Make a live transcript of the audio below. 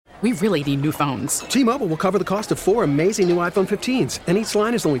We really need new phones. T-Mobile will cover the cost of 4 amazing new iPhone 15s, and each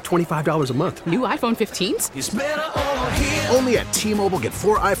line is only $25 a month. New iPhone 15s? It's better over here. Only at T-Mobile, get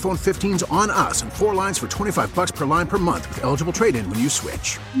 4 iPhone 15s on us and 4 lines for $25 per line per month with eligible trade-in when you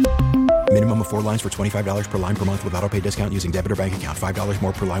switch. Minimum of 4 lines for $25 per line per month with autopay discount using debit or bank account. $5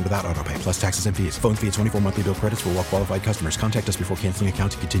 more per line without autopay, plus taxes and fees. Phone fee at 24 monthly bill credits for well-qualified customers. Contact us before canceling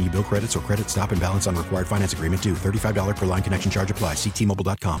account to continue bill credits or credit stop and balance on required finance agreement due. $35 per line connection charge applies. See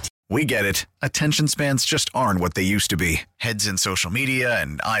T-Mobile.com. We get it. Attention spans just aren't what they used to be. Heads in social media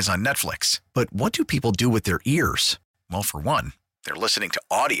and eyes on Netflix. But what do people do with their ears? Well, for one, they're listening to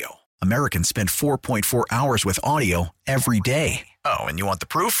audio. Americans spend 4.4 hours with audio every day. Oh, and you want the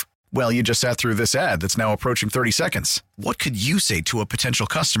proof? Well, you just sat through this ad that's now approaching 30 seconds. What could you say to a potential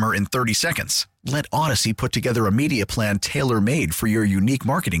customer in 30 seconds? Let Odyssey put together a media plan tailor-made for your unique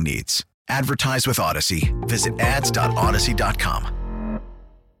marketing needs. Advertise with Odyssey. Visit ads.odyssey.com.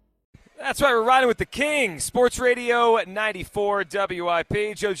 That's right, we're riding with the King. Sports Radio 94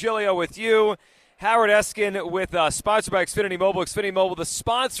 WIP. Joe Giglio with you. Howard Eskin with us. Sponsored by Xfinity Mobile. Xfinity Mobile, the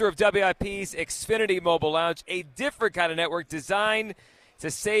sponsor of WIP's Xfinity Mobile Lounge, a different kind of network designed to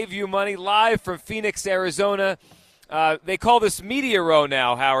save you money. Live from Phoenix, Arizona. They call this Media Row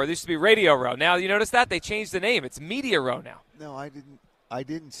now, Howard. This used to be Radio Row. Now, you notice that? They changed the name. It's Media Row now. No, I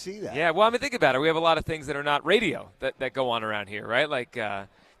didn't see that. Yeah, well, I mean, think about it. We have a lot of things that are not radio that go on around here, right? Like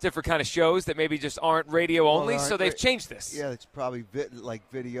different kind of shows that maybe just aren't radio only, so they've changed this. Yeah, it's probably like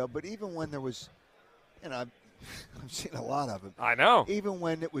video. But even when there was, I've seen a lot of it. I know. Even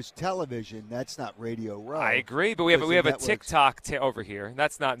when it was television, that's not Radio Row. I agree, but we have a TikTok over here.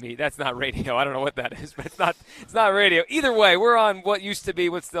 That's not me. That's not radio. I don't know what that is, but it's not radio. Either way, we're on what used to be,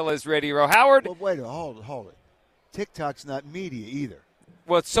 what still is Radio Row. Howard. Well, wait, hold it. TikTok's not media either.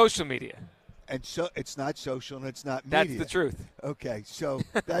 Well, it's social media. And so it's not social and it's not media. That's the truth. Okay, so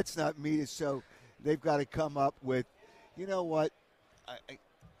that's not media. So they've got to come up with, you know what? That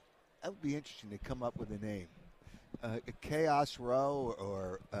would be interesting to come up with a name. Chaos Row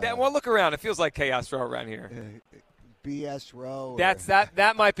or well, look around. It feels like Chaos Row around here. BS Row.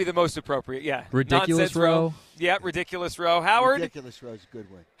 That might be the most appropriate. Yeah. Ridiculous Row. Yeah, Ridiculous Row. Howard. Ridiculous Row is a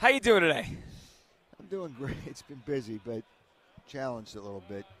good one. How you doing today? I'm doing great. It's been busy, but challenged a little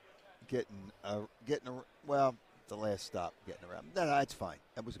bit. The last stop, getting around. No, it's fine.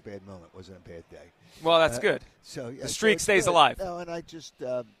 That was a bad moment. It wasn't a bad day. Well, that's good. So yeah, the streak stays good. alive. No, and I just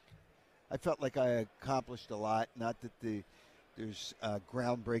I felt like I accomplished a lot. Not that there's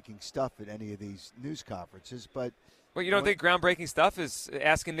groundbreaking stuff at any of these news conferences, but. Well, you don't think groundbreaking stuff is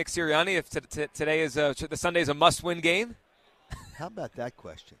asking Nick Sirianni if today is the Sunday is a must-win game? How about that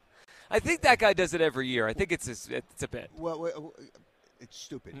question? I think that guy does it every year. I think it's a bit. Well, it's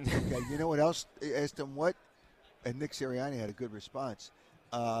stupid. Okay, you know what else? I asked him what, and Nick Sirianni had a good response.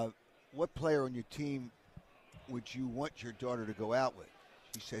 What player on your team would you want your daughter to go out with?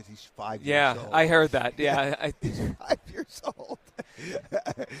 He says he's 5 years old. Yeah, I heard that. Yeah, he's 5 years old.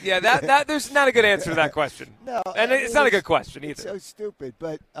 Yeah, that there's not a good answer to that question. No, and it's not a good question either. It's so stupid,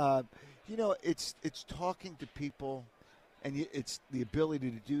 but it's talking to people, and it's the ability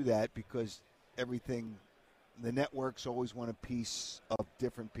to do that because everything. The networks always want a piece of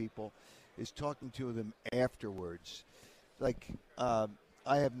different people. Is talking to them afterwards. Like I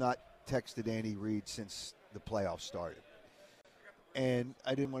have not texted Andy Reid since the playoffs started. And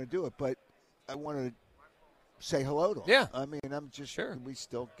I didn't want to do it, but I wanted to say hello to him. Yeah. I mean, I'm just sure. We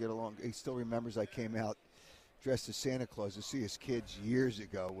still get along. He still remembers I came out dressed as Santa Claus to see his kids years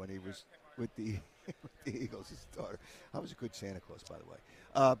ago when he was with the Eagles, his daughter. I was a good Santa Claus, by the way.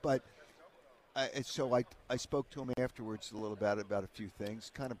 So I spoke to him afterwards a little about a few things,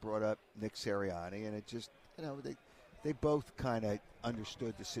 kind of brought up Nick Sirianni, and it just, they both kind of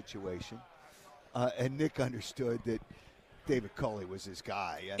understood the situation. And Nick understood that David Culley was his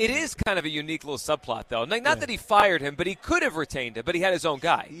guy. It is kind of a unique little subplot, though. Not that he fired him, but he could have retained him, but he had his own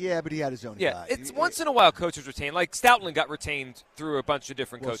guy. Yeah, but he had his own guy. Yeah, it's once in a while coaches retain. Like Stoutland got retained through a bunch of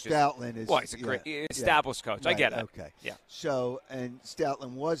different coaches. Stoutland is... Well, he's a great established coach. Right, I get it. Okay. Yeah. So, and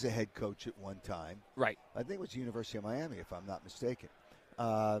Stoutland was a head coach at one time. Right. I think it was University of Miami, if I'm not mistaken.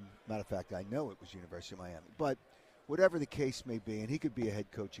 Matter of fact, I know it was University of Miami. But whatever the case may be, and he could be a head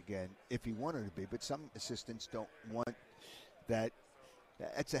coach again if he wanted to be, but some assistants don't want that.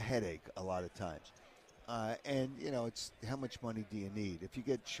 That's a headache a lot of times. And, it's how much money do you need? If you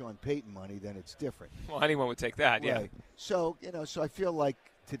get Sean Payton money, then it's different. Well, anyone would take that, yeah. Right. So, so I feel like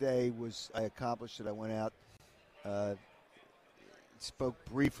today I accomplished it. I went out, spoke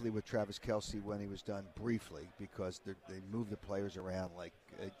briefly with Travis Kelce when he was done briefly because they moved the players around like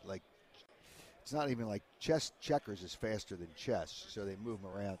It's not even like chess. Checkers is faster than chess, so they move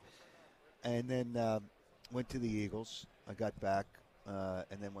them around. And then went to the Eagles. I got back,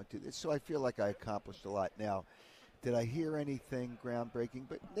 and then went to this. So I feel like I accomplished a lot. Now, did I hear anything groundbreaking?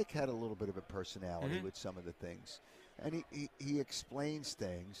 But Nick had a little bit of a personality with some of the things. And he explains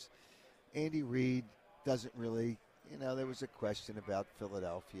things. Andy Reid doesn't really, there was a question about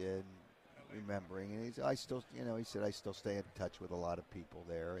Philadelphia and remembering. And he said, I still stay in touch with a lot of people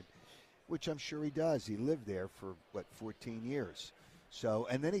there, which I'm sure he does. He lived there for, 14 years. So,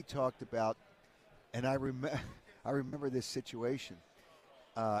 and then he talked about, and I remember this situation,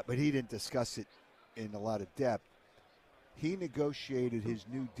 but he didn't discuss it in a lot of depth. He negotiated his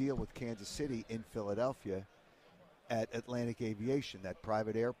new deal with Kansas City in Philadelphia at Atlantic Aviation, that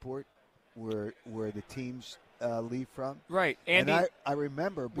private airport where the teams leave from. Right. Andy, and I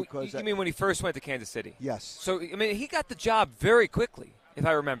remember because... You mean when he first went to Kansas City? Yes. So, he got the job very quickly, if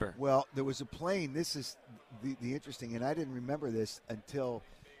I remember. Well, there was a plane. This is the interesting, and I didn't remember this until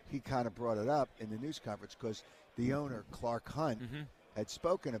he kind of brought it up in the news conference because the owner, Clark Hunt, had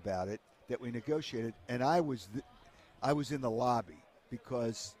spoken about it, that we negotiated, and I was in the lobby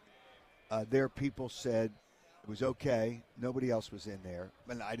because their people said it was okay. Nobody else was in there,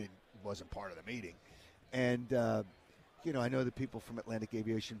 and I wasn't part of the meeting. And I know the people from Atlantic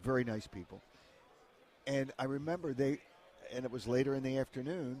Aviation, very nice people. And I remember and it was later in the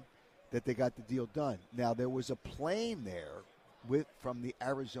afternoon that they got the deal done. Now there was a plane there from the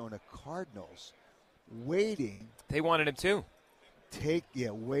Arizona Cardinals waiting. They wanted him too.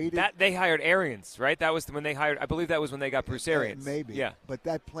 Waited. That they hired Arians, right? That was when they hired. I believe that was when they got Bruce Arians. Maybe. Yeah. But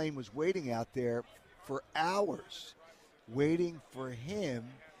that plane was waiting out there for hours, waiting for him,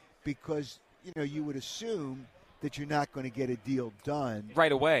 because you would assume that you're not going to get a deal done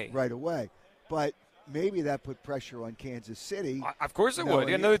right away. But maybe that put pressure on Kansas City. Of course it would.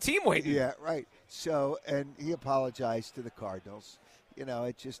 Another team waiting. Yeah, right. So, and he apologized to the Cardinals. He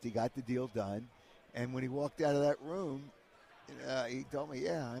got the deal done. And when he walked out of that room, he told me,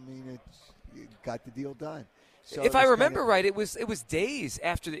 you got the deal done. So if I remember right, it was days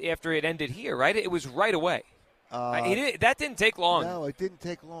after it ended here, right? It was right away. That didn't take long. No, it didn't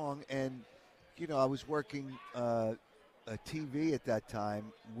take long. And, I was working a TV at that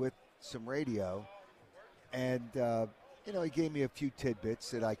time with some radio. And, he gave me a few tidbits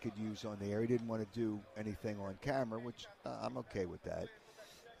that I could use on the air. He didn't want to do anything on camera, which I'm okay with that.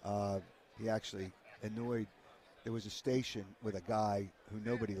 He actually annoyed. There was a station with a guy who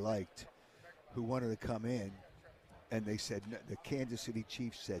nobody liked who wanted to come in, and they said, no, the Kansas City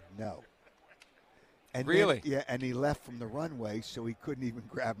Chiefs said no. And really? And he left from the runway, so he couldn't even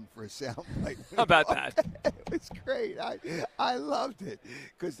grab him for a soundbite. How about that? It was great. I loved it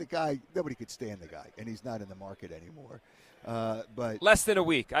because the guy, nobody could stand the guy, and he's not in the market anymore. But less than a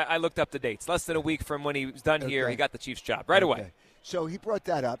week. I looked up the dates. Less than a week from when he was done here, he got the Chiefs job right away. So he brought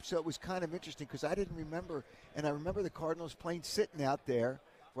that up. So it was kind of interesting because I didn't remember, and I remember the Cardinals plane sitting out there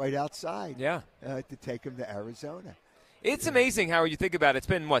right outside. Yeah. To take him to Arizona. It's amazing how you think about it. It's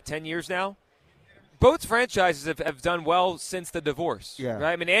been 10 years now. Both franchises have done well since the divorce. Yeah.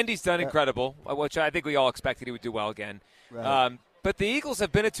 Right. I mean, Andy's done incredible, which I think we all expected he would do well again. Right. But the Eagles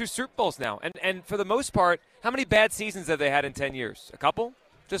have been at 2 Super Bowls now, and for the most part, how many bad seasons have they had in 10 years? A couple?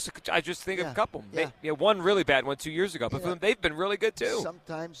 I just think of a couple. Yeah. One really bad one 2 years ago, but for them, they've been really good too.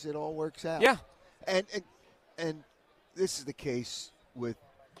 Sometimes it all works out. Yeah. And this is the case with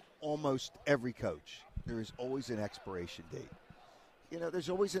almost every coach. There is always an expiration date. There's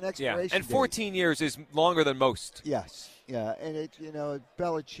always an expiration date. And 14 years is longer than most. Yes. Yeah. And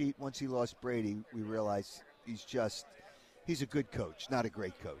Belichick, once he lost Brady, we realized he's a good coach, not a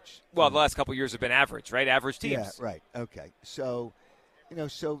great coach. Well, the last couple of years have been average, right? Average teams. Yeah, right. Okay. So,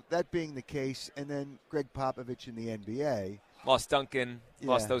 so that being the case, and then Greg Popovich in the NBA. Lost Duncan,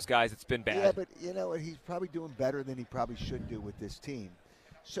 lost those guys. It's been bad. Yeah, but he's probably doing better than he probably should do with this team.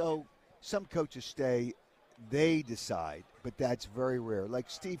 So some coaches stay, they decide, but that's very rare. Like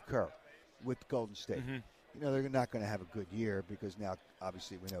Steve Kerr with Golden State. Mm-hmm. They're not going to have a good year because now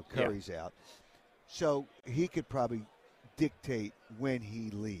obviously we know Curry's out. So he could probably dictate when he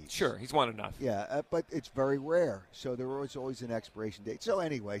leaves. Sure, he's won enough. Yeah, but it's very rare. So there was always an expiration date. So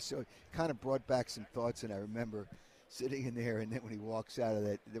anyway, it kind of brought back some thoughts, and I remember sitting in there, and then when he walks out of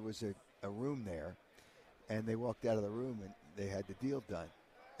that, there was a room there, and they walked out of the room, and they had the deal done.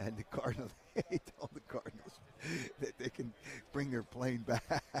 And the Cardinals, he told the Cardinals that they can bring their plane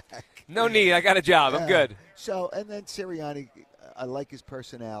back. No need. I got a job. I'm good. So, and then Sirianni, I like his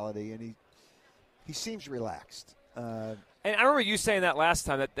personality, and he seems relaxed. And I remember you saying that last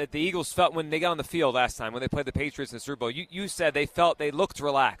time, that the Eagles felt when they got on the field last time, when they played the Patriots in the Super Bowl, you said they looked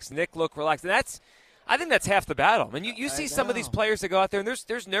relaxed. Nick looked relaxed. And I think that's half the battle. I mean, you see some of these players that go out there, and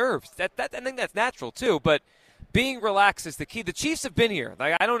there's nerves. I think that's natural, too. But being relaxed is the key. The Chiefs have been here.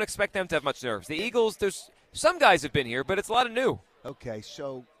 Like, I don't expect them to have much nerves. The Eagles, there's some guys have been here, but it's a lot of new. Okay,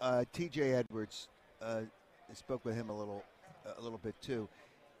 so T.J. Edwards, I spoke with him a little bit, too.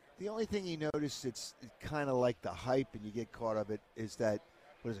 The only thing he noticed, it's kind of like the hype, and you get caught up it, is that,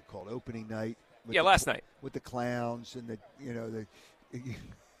 what is it called, opening night? Last night. With the clowns and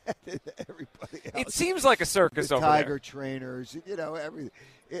everybody else. It seems like a circus the over Tiger there. Trainers, everything.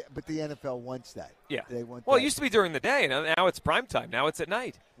 But the NFL wants that. Yeah. They want well, that. It used to be during the day. Now it's prime time. Now it's at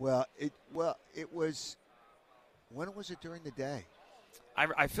night. Well, it was. When was it during the day?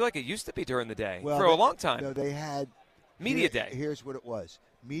 I feel like it used to be during the day for a long time. No, they had Media Day. Here's what it was.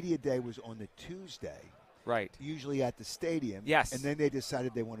 Media Day was on the Tuesday. Right. Usually at the stadium. Yes. And then they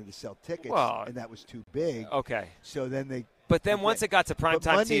decided they wanted to sell tickets, and that was too big. Okay. So then they. But then once it got to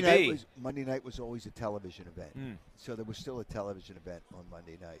primetime TV. Monday night was always a television event. So there was still a television event on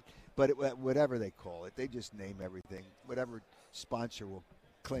Monday night. But whatever they call it, they just name everything. Whatever sponsor will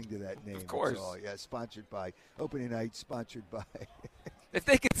cling to that name. Of course. Yeah, sponsored by. Opening night, sponsored by. If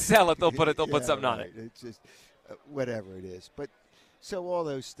they can sell it, they'll put something on it. It's just whatever it is. But so all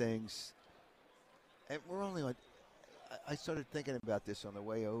those things. And we're only on. I started thinking about this on the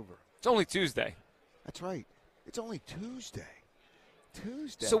way over. It's only Tuesday. That's right. It's only Tuesday.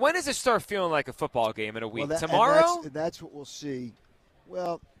 So when does it start feeling like a football game in a week? Well, Tomorrow? And that's what we'll see.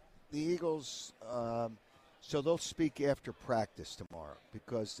 Well, the Eagles, so they'll speak after practice tomorrow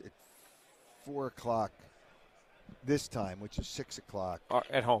because at 4 o'clock this time, which is 6 o'clock.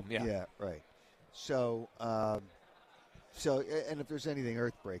 At home, yeah. Yeah, right. So, and if there's anything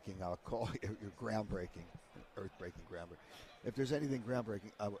earth-breaking, I'll call you. Groundbreaking. Earth-breaking, groundbreaking. If there's anything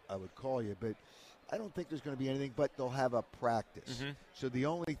groundbreaking, I would call you. But I don't think there's going to be anything, but they'll have a practice. Mm-hmm. So the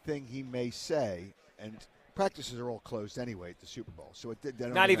only thing he may say, and practices are all closed anyway at the Super Bowl. So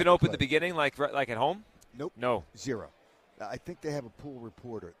not even open at the beginning, like at home? Nope. No. Zero. I think they have a pool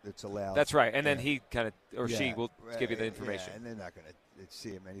reporter that's allowed. That's right. And then he kind of, or she will give you the information. Yeah, and they're not going to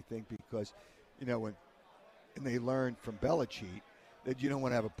see him anything because, when they learned from Belichick that you don't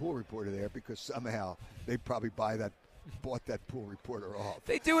want to have a pool reporter there because somehow they probably bought that pool reporter off.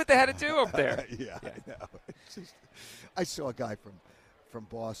 They do what they had to do up there. Yeah, I know. I saw a guy from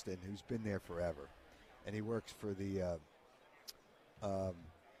Boston who's been there forever, and he works for the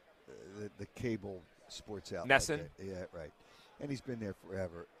cable sports outlet. Nesson? Yeah, right. And he's been there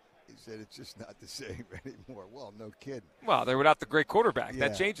forever. He said it's just not the same anymore. Well, no kidding. Well, they're without the great quarterback. Yeah,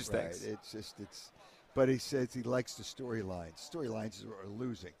 that changes right. things. But he says he likes the storylines. Storylines are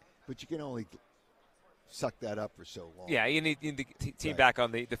losing, but you can only suck that up for so long. Yeah, you need the team back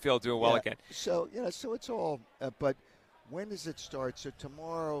on the field doing well again. So so it's all. But when does it start? So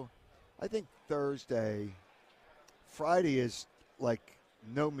tomorrow, I think Thursday, Friday is like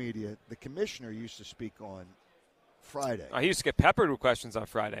no media. The commissioner used to speak on Friday. He used to get peppered with questions on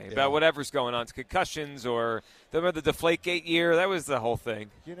Friday about whatever's going on, concussions or remember the Deflategate year. That was the whole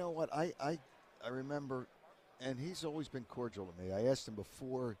thing. You know what? I remember, and he's always been cordial to me. I asked him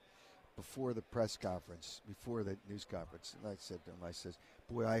before the press conference, before the news conference, and I said to him, I says,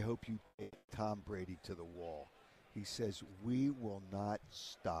 boy, I hope you take Tom Brady to the wall. He says, we will not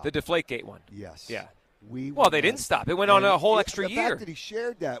stop. The Deflategate one. Yes. Yeah. They didn't stop. It went on a whole extra year. The fact that he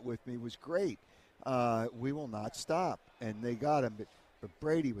shared that with me was great. We will not stop. And they got him. But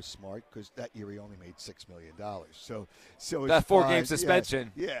Brady was smart because that year he only made $6 million. So that 4-game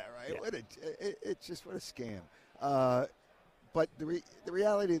suspension. Yeah, right. Yeah. It's just what a scam. But the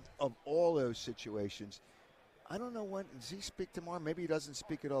reality of all those situations, I don't know when does he speak tomorrow. Maybe he doesn't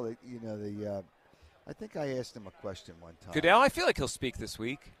speak at all. I think I asked him a question one time. Goodell, I feel like he'll speak this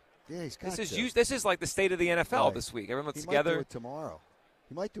week. Yeah, he's got This is like the state of the NFL this week. Everyone's together. He might do it tomorrow.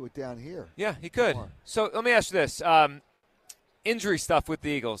 He might do it down here. Yeah, he could. Tomorrow. So let me ask you this: injury stuff with the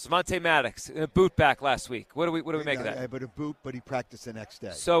Eagles. Devontae Maddox, a boot back last week. What do we make of that? Yeah, but a boot, but he practiced the next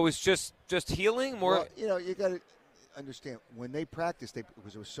day. So it's just healing more. Well, you got to understand when they practiced,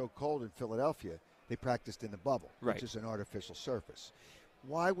 because it was so cold in Philadelphia, they practiced in the bubble, which is an artificial surface.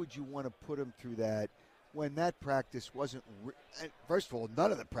 Why would you want to put him through that when that practice wasn't? First of all,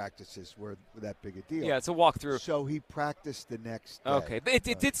 none of the practices were that big a deal. Yeah, it's a walkthrough. So he practiced the next day. Okay, but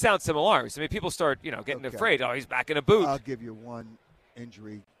it did sound some alarms. I mean, people start getting afraid. Oh, he's back in a boot. I'll give you one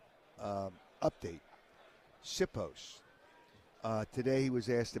injury update. Sippos. Today he was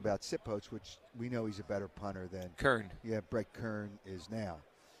asked about Sippos, which we know he's a better punter than Kern. Yeah, Brett Kern is now.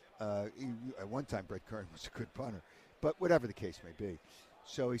 At one time, Brett Kern was a good punter. But whatever the case may be.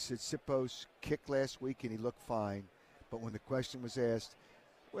 So he said Sipos kicked last week, and he looked fine. But when the question was asked,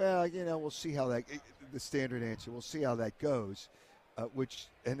 well, we'll see how the standard answer, we'll see how that goes.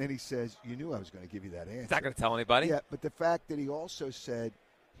 And then he says, you knew I was going to give you that answer. He's not going to tell anybody. Yeah, but the fact that he also said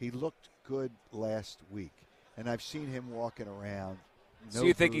he looked good last week. And I've seen him walking around. So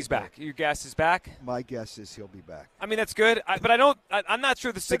you think he's back? Your guess is back? My guess is he'll be back. I mean, that's good. I'm not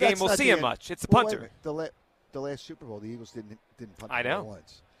sure this is a game we'll see him much. It's a punter. The last Super Bowl, the Eagles didn't punt I know.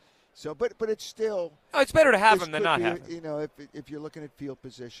 once. So, but it's still. Oh, it's better to have him than not have him. If you're looking at field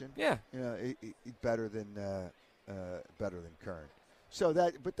position, yeah, better than Kern.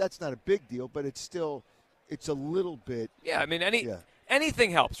 So but that's not a big deal. But it's a little bit. Yeah, I mean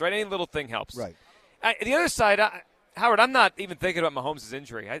anything helps, right? Any little thing helps, right? The other side, Howard, I'm not even thinking about Mahomes'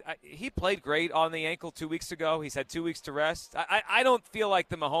 injury. He played great on the ankle 2 weeks ago. He's had 2 weeks to rest. I don't feel like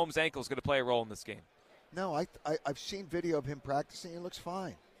the Mahomes ankle is going to play a role in this game. No, I've seen video of him practicing. He looks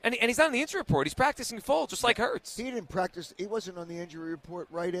fine. And he's not on the injury report. He's practicing full, just like Hurts. He didn't practice. He wasn't on the injury report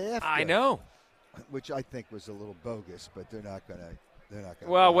right after. I know. Which I think was a little bogus, but they're not going to.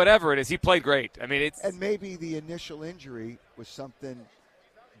 Well, whatever it is, he played great. I mean, and maybe the initial injury was something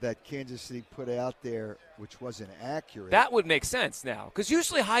that Kansas City put out there, which wasn't accurate. That would make sense now, because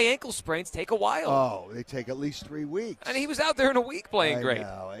usually high ankle sprains take a while. Oh, they take at least 3 weeks. And he was out there in a week playing great.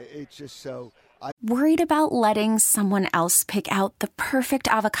 No, it's just so. Worried about letting someone else pick out the perfect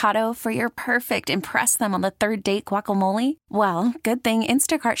avocado for your perfect impress them on the third date guacamole? Well, good thing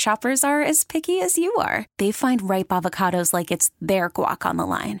Instacart shoppers are as picky as you are. They find ripe avocados like it's their guac on the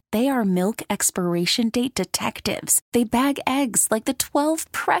line. They are milk expiration date detectives. They bag eggs like the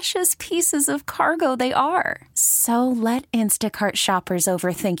 12 precious pieces of cargo they are. So let Instacart shoppers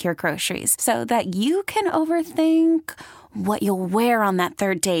overthink your groceries so that you can overthink what you'll wear on that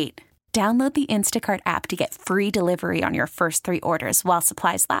third date. Download the Instacart app to get free delivery on your first 3 orders while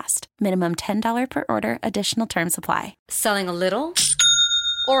supplies last. Minimum $10 per order. Additional terms apply. Selling a little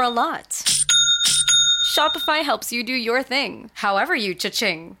or a lot? Shopify helps you do your thing, however you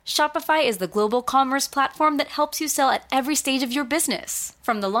cha-ching. Shopify is the global commerce platform that helps you sell at every stage of your business.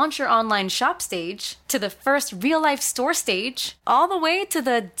 From the launch your online shop stage, to the first real-life store stage, all the way to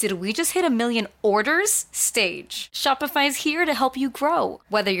the did we just hit 1 million orders stage. Shopify's here to help you grow.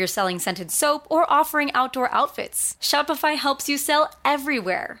 Whether you're selling scented soap or offering outdoor outfits, Shopify helps you sell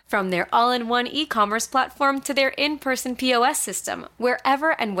everywhere. From their all-in-one e-commerce platform to their in-person POS system,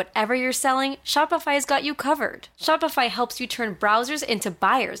 wherever and whatever you're selling, Shopify's got you covered. Shopify helps you turn browsers into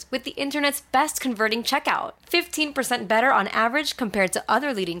buyers with the internet's best converting checkout. 15% better on average compared to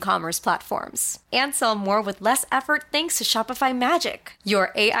other leading commerce platforms. And sell more with less effort thanks to Shopify Magic,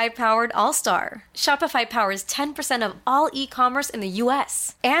 your AI-powered all-star. Shopify powers 10% of all e-commerce in the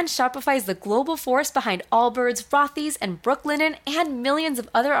U.S. And Shopify is the global force behind Allbirds, Rothy's, and Brooklinen, and millions of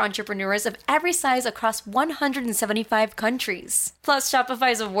other entrepreneurs of every size across 175 countries. Plus,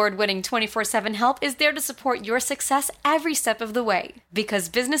 Shopify's award-winning 24/7 help is there to support your success every step of the way. Because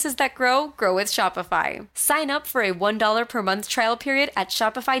businesses that grow, grow with Shopify. Sign up for a $1 per month trial period at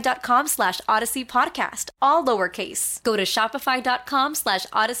shopify.com/Odyssey Podcast, all lowercase. Go to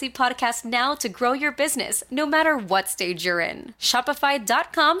shopify.com/Odyssey Podcast now to grow your business, no matter what stage you're in.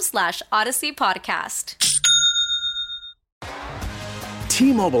 Shopify.com/Odyssey Podcast.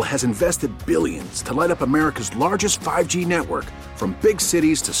 T-Mobile has invested billions to light up America's largest 5G network, from big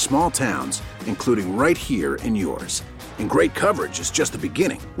cities to small towns, including right here in yours. And great coverage is just the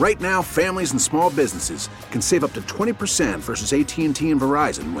beginning. Right now, families and small businesses can save up to 20% versus AT&T and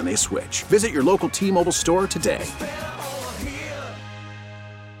Verizon when they switch. Visit your local T-Mobile store today.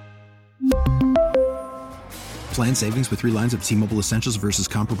 Plan savings with 3 lines of T-Mobile Essentials versus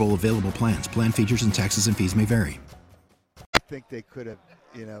comparable available plans. Plan features and taxes and fees may vary. I think they could have,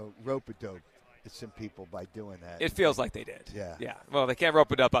 rope-a-doped some people by doing that. It feels like they did. Yeah. Well, they can't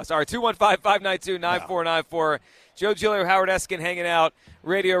rope it up us. All right, 215-592-9494. Joe Giglio, Howard Eskin hanging out,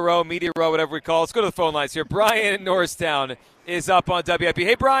 Radio Row, Media Row, whatever we call it. Let's go to the phone lines here. Brian in Norristown is up on WIP.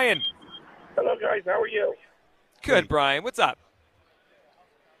 Hey, Brian. Hello, guys. How are you? Good, Brian. What's up?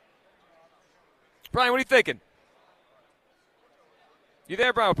 Brian, what are you thinking? You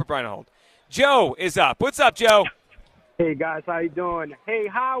there, Brian? We'll put Brian on hold. Joe is up. What's up, Joe? Hey, guys. How you doing? Hey,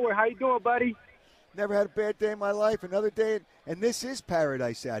 Howard. How you doing, buddy? Never had a bad day in my life. Another day, and this is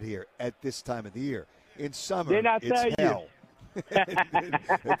paradise out here at this time of the year. In summer, Didn't I it's tell hell.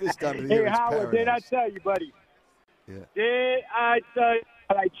 At this time of the year, Hey, it's Howard, didn't I paradise. tell you, buddy? Yeah. Did I tell you,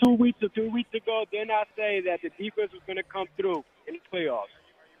 like 2 weeks or 3 weeks ago, didn't I say that the defense was going to come through in the playoffs?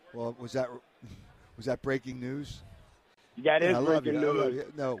 Well, was that breaking news? That is I love breaking you. I love news.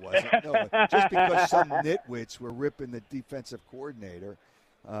 you. No, it wasn't. No, it wasn't. Just because some nitwits were ripping the defensive coordinator.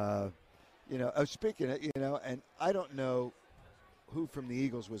 Speaking of, and I don't know who from the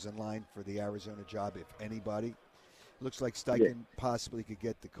Eagles was in line for the Arizona job, if anybody. Looks like Steichen possibly could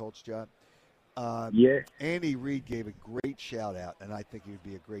get the Colts job. Andy Reid gave a great shout-out, and I think he would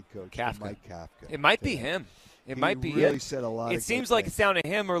be a great coach. Mike Kafka. It might be him. It might be really him. Said a lot. It seems like it's down to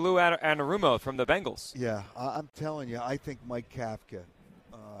him or Lou Anarumo from the Bengals. Yeah, I'm telling you, I think Mike Kafka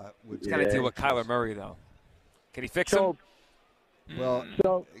would. He's got to deal with Kyler Murray, though. Can he fix him? Well,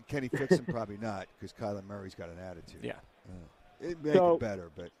 can he fix him? Probably not, because Kyler Murray's got an attitude. Yeah. It'd make it better,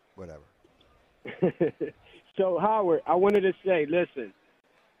 but whatever. So, Howard, I wanted to say, listen,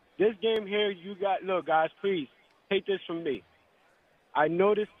 this game here, look, guys, please, take this from me. I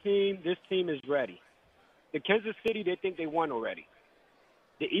know this team is ready. The Kansas City, they think they won already.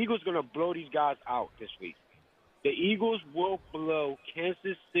 The Eagles going to blow these guys out this week. The Eagles will blow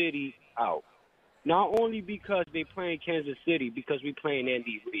Kansas City out. Not only because they play in Kansas City, because we playing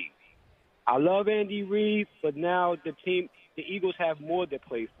Andy Reid. I love Andy Reid, but now the Eagles have more to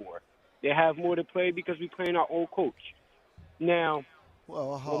play for. They have more to play because we playing our own coach. Now,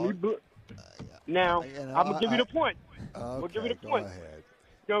 I'm going to give you the point. Okay, give you the point. Go ahead.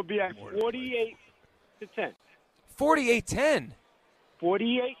 It's going to be at 48-10. 48-10.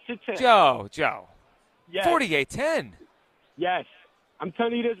 48-10. Joe. Yes. 48-10. Yes. I'm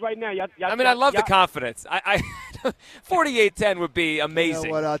telling you this right now. I love the confidence. I 48-10 would be amazing. You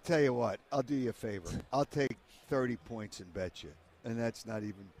know what? I'll tell you what. I'll do you a favor. I'll take 30 points and bet you. And that's not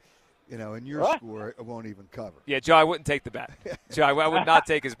even, and your score, it won't even cover. Yeah, Joe, I wouldn't take the bet. Joe, I would not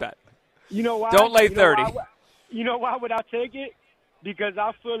take his bet. You know why? Don't lay 30. You know why would I take it? Because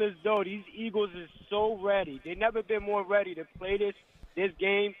I feel as though these Eagles is so ready. They've never been more ready to play this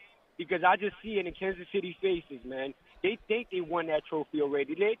game, because I just see it in Kansas City faces, man. They think they won that trophy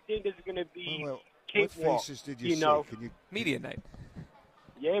already. They think it's going to be cakewalk. What faces did you see? Can you, media night.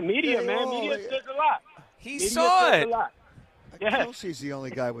 Yeah, media, man. Media says a lot. He saw it. Kelsey's the only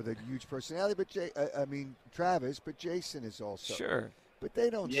guy with a huge personality, but Travis, but Jason is also. Sure. But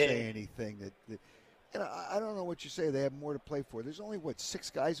they don't say anything that I don't know what you say. They have more to play for. There's only, 6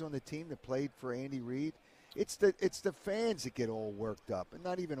 guys on the team that played for Andy Reid? It's the fans that get all worked up, and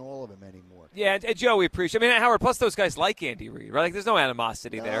not even all of them anymore. Yeah, and Joe, we appreciate. Howard. Plus, those guys like Andy Reid, right? Like, there's no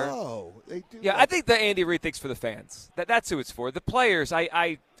animosity there. No, they do. Yeah, I think that Andy Reid thinks for the fans. That's who it's for. The players,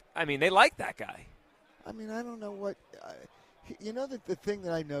 I mean, they like that guy. I don't know what. The thing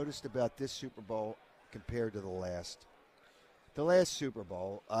that I noticed about this Super Bowl compared to the last Super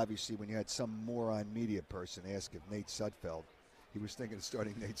Bowl, obviously, when you had some moron media person ask if Nate Sudfeld. He was thinking of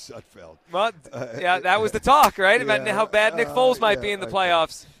starting Nate Sudfeld. Well, that was the talk, right? About how bad Nick Foles might be in the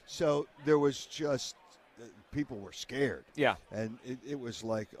playoffs. So there was just people were scared. Yeah. And it was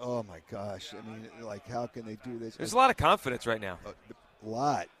like, oh, my gosh. How can they do this? There's a lot of confidence right now. A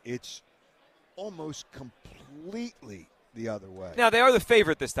lot. It's almost completely the other way. Now, they are the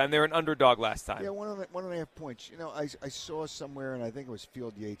favorite this time. They were an underdog last time. Yeah, 1.5 points. I saw somewhere, and I think it was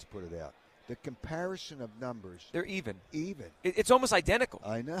Field Yates put it out. The comparison of numbers. They're even. It's almost identical.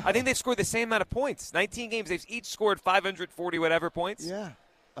 I know. I think they've scored the same amount of points. 19 games. They've each scored 540 whatever points. Yeah.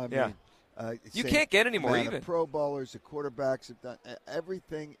 You can't get any more even. The Pro Bowlers, the quarterbacks have done.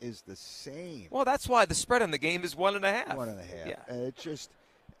 Everything is the same. Well, that's why the spread on the game is 1.5. 1.5. Yeah.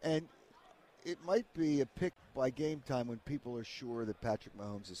 And it might be a pick by game time when people are sure that Patrick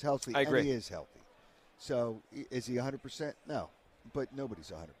Mahomes is healthy. I agree. And he is healthy. So is he 100%? No. But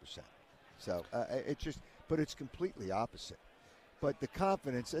nobody's 100%. So but it's completely opposite. But the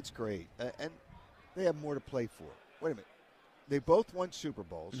confidence, that's great. And they have more to play for. Wait a minute. They both won Super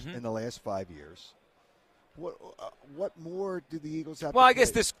Bowls in the last 5 years. What more do the Eagles have to play? I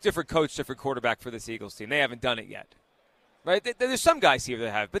guess this different coach, different quarterback for this Eagles team. They haven't done it yet. Right? There's some guys here that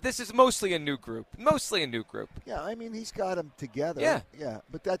have, but this is mostly a new group. Yeah, he's got them together. Yeah.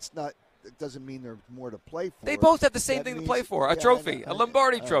 But that's not. It doesn't mean there's more to play for. They both have the same thing to play for, a trophy, a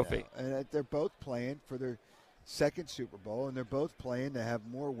Lombardi trophy. And they're both playing for their second Super Bowl, and they're both playing to have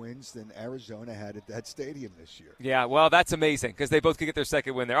more wins than Arizona had at that stadium this year. Yeah, well, that's amazing because they both could get their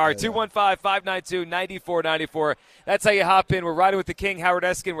second win there. All right, 215-592-9494. That's how you hop in. We're riding with the King, Howard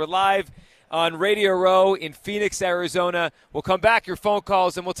Eskin. We're live on Radio Row in Phoenix, Arizona. We'll come back, your phone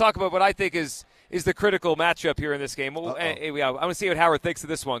calls, and we'll talk about what I think is the critical matchup here in this game. I want to see what Howard thinks of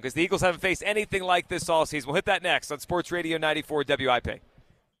this one because the Eagles haven't faced anything like this all season. We'll hit that next on Sports Radio 94 WIP.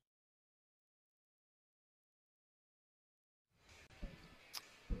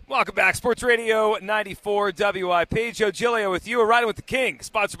 Welcome back. Sports Radio 94 WIP. Joe Giglio with you. We're riding with the King,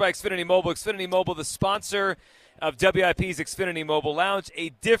 sponsored by Xfinity Mobile. Xfinity Mobile, the sponsor of WIP's Xfinity Mobile Lounge, a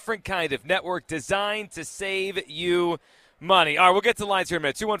different kind of network designed to save you money. All right, we'll get to the lines here in a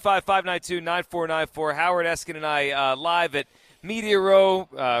minute. 215-592-9494. Howard Eskin and I live at Media Row,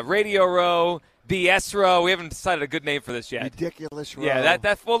 Radio Row, BS Row. We haven't decided a good name for this yet. Ridiculous Row. Yeah,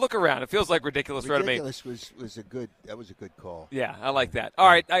 well, look around. It feels like Ridiculous Row to me. Ridiculous was a good call. Yeah, I like that. All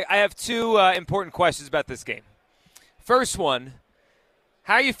right, I have two important questions about this game. First one,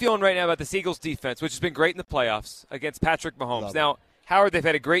 how are you feeling right now about the Eagles defense, which has been great in the playoffs against Patrick Mahomes? Now, Howard, they've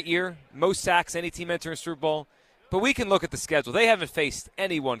had a great year, most sacks any team entering Super Bowl. But we can look at the schedule. They haven't faced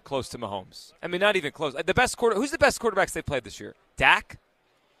anyone close to Mahomes. I mean, not even close. Who's the best quarterbacks they played this year? Dak?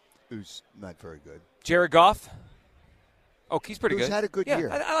 Who's not very good. Jared Goff? Oh, he's pretty good. Who's had a good year.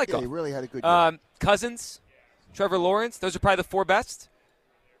 I like Goff. He really had a good year. Cousins, Trevor Lawrence, those are probably the four best.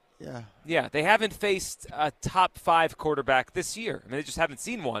 Yeah. Yeah, they haven't faced a top 5 quarterback this year. I mean, they just haven't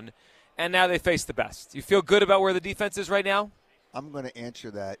seen one, and now they face the best. You feel good about where the defense is right now? I'm going to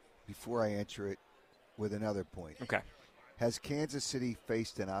answer that before I answer it with another point. Okay. Has Kansas City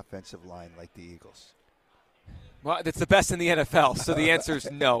faced an offensive line like the Eagles? Well, it's the best in the NFL, so the answer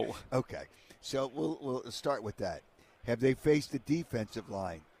is no. Okay. So we'll start with that. Have they faced a defensive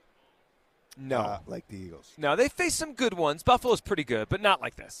line? No. Like the Eagles? No, they faced some good ones. Buffalo's pretty good, but not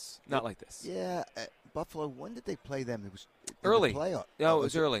like this. Not like this. Yeah. Buffalo, when did they play them? It was early. In the playoff. No, it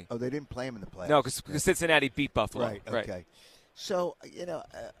was early. Oh, they didn't play them in the playoffs. No, because Cincinnati beat Buffalo. Right, okay. So, yeah,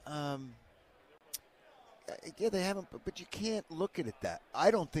 they haven't, but you can't look at it that.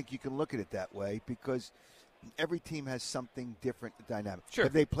 I don't think you can look at it that way because every team has something different dynamic. Sure.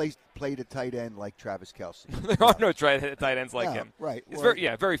 Have they played a tight end like Travis Kelce? There are no tight ends like him. Right. It's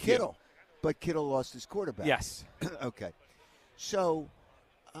very few. Kittle. But Kittle lost his quarterback. Yes. Okay. So,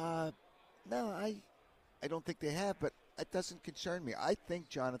 no, I don't think they have, but it doesn't concern me. I think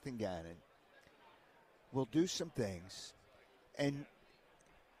Jonathan Gannon will do some things, and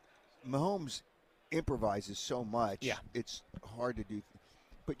Mahomes improvises so much. Yeah. It's hard to do.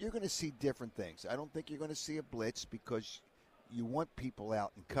 But you're going to see different things. I don't think you're going to see a blitz because you want people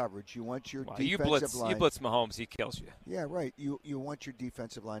out in coverage. You want your defensive line. You blitz Mahomes, he kills you. Yeah, right. You want your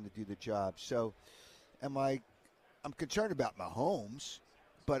defensive line to do the job. So I'm concerned about Mahomes,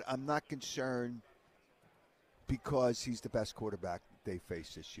 but I'm not concerned because he's the best quarterback they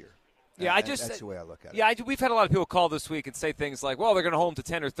face this year. Yeah, that's the way I look at it. Yeah, we've had a lot of people call this week and say things like, well, they're going to hold him to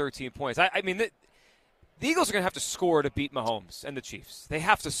 10 or 13 points. I mean, the Eagles are going to have to score to beat Mahomes and the Chiefs. They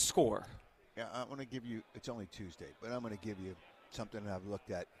have to score. Yeah, I want to give you – it's only Tuesday, but I'm going to give you something I've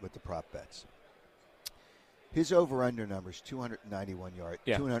looked at with the prop bets. His over-under number is 291 yards,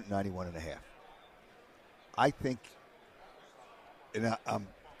 291 and a half. I think – and I'm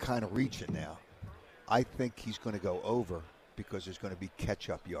kind of reaching now. I think he's going to go over because there's going to be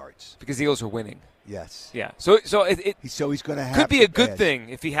catch-up yards. Because the Eagles are winning. Yes. Yeah. So he's going to have could be a good pass. thing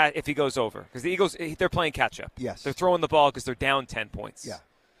if he goes over because the Eagles they're playing catch-up. Yes. They're throwing the ball because they're down 10 points. Yeah.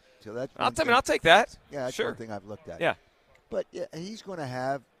 So that's I'll take that. Yeah, that's sure. one thing I've looked at. Yeah. But yeah, he's going to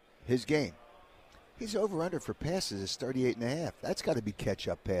have his game. His over-under for passes is 38.5. That's got to be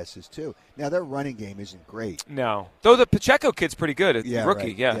catch-up passes, too. Now, their running game isn't great. No. Though the Pacheco kid's pretty good. Rookie.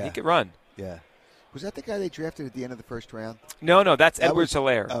 Right. Yeah, he can run. Yeah. Was that the guy they drafted at the end of the first round? No, that's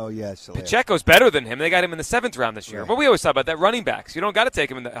Edwards-Helaire. Oh, yes. Yeah, Pacheco's better than him. They got him in the 7th round this year. Right. But we always talk about that running backs. You don't got to take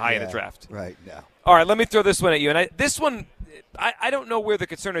him in the high in the draft. Right, no. All right, let me throw this one at you. And this one, I don't know where the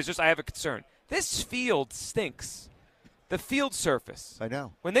concern is. Just I have a concern. This field stinks. The field surface. I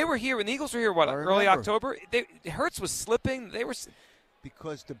know. When they were here, when the Eagles were here, early October, Hurts was slipping.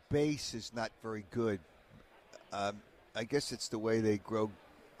 Because the base is not very good. I guess it's the way they grow.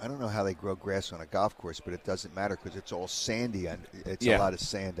 I don't know how they grow grass on a golf course, but it doesn't matter because it's all sandy. It's a lot of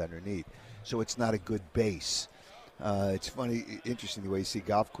sand underneath. So it's not a good base. It's funny, interesting the way you see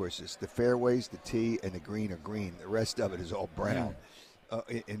golf courses. The fairways, the tee, and the green are green. The rest of it is all brown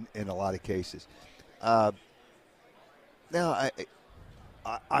in a lot of cases. Now,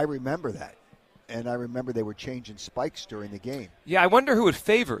 I remember that. And I remember they were changing spikes during the game. Yeah, I wonder who it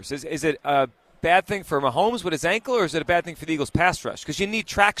favors. Is it a bad thing for Mahomes with his ankle, or is it a bad thing for the Eagles' pass rush? Because you need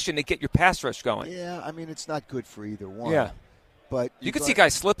traction to get your pass rush going. Yeah, I mean, it's not good for either one. Yeah. But you could see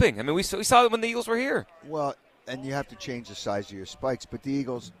guys slipping. I mean, we saw it when the Eagles were here. Well, and you have to change the size of your spikes. But the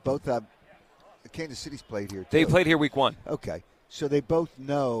Eagles both have – Kansas City's played here, too. They played here week 1. Okay. So they both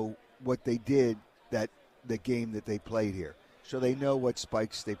know what they did the game that they played here. So they know what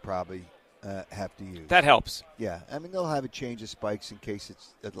spikes they probably have to use. That helps. Yeah. I mean, they'll have a change of spikes in case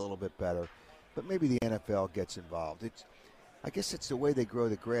it's a little bit better. But maybe the NFL gets involved. I guess it's the way they grow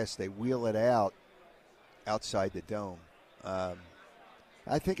the grass. They wheel it out outside the dome. I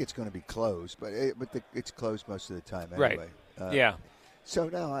I think it's going to be close, but it's closed most of the time anyway. Right. Yeah. So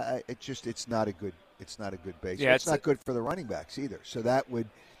no, it's not a good base. Yeah, it's not good for the running backs either. So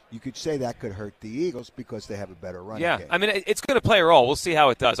you could say that could hurt the Eagles because they have a better running game. I mean, it's going to play a role. We'll see how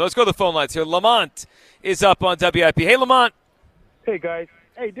it does. Let's go to the phone lines here. Lamont is up on WIP. Hey, Lamont. Hey, guys.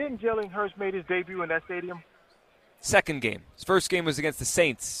 Hey, didn't Jalen Hurts make his debut in that stadium? Second game. His first game was against the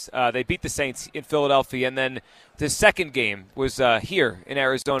Saints. They beat the Saints in Philadelphia. And then the second game was here in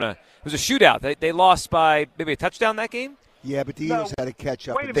Arizona. It was a shootout. They lost by maybe a touchdown that game? Yeah, but the Eagles had to catch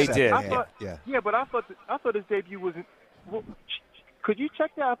up. Wait a minute. They did. Yeah, but I thought his debut was in – could you check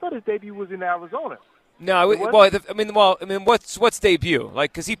that? I thought his debut was in Arizona. No, what's debut?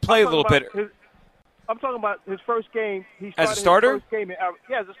 Like, because he played a little bit. I'm talking about his first game. He started as a starter? His first game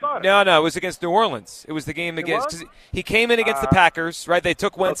as a starter. No, it was against New Orleans. It was the game against – because he came in against the Packers, right? They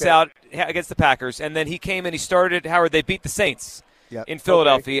took Wentz out against the Packers, and then he came in, he started – Howard, they beat the Saints in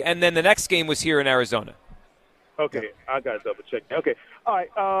Philadelphia, and then the next game was here in Arizona. Okay, I got to double check that. Okay, all right.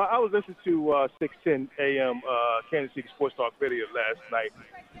 I was listening to 610 AM Kansas City Sports Talk video last night,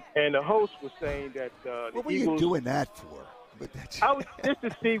 and the host was saying that what were you doing that for? I was just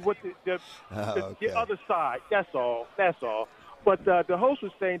to see what the other side. That's all. But the host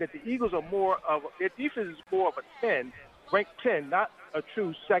was saying that the Eagles are their defense is more of a 10, ranked 10, not a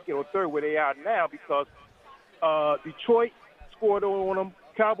true second or third where they are now, because Detroit scored on them,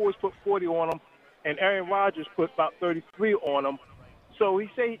 Cowboys put 40 on them, and Aaron Rodgers put about 33 on them. So he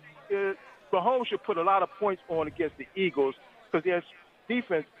said Mahomes should put a lot of points on against the Eagles because their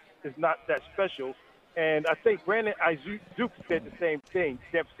defense is not that special. And I think Brandon Ayuk said the same thing,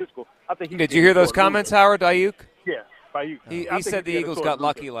 San Francisco. I think Did you hear those comments, Howard, Ayuk? Yeah, Ayuk. He said the Eagles got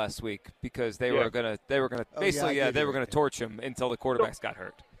lucky last week because they were gonna torch him until the quarterbacks got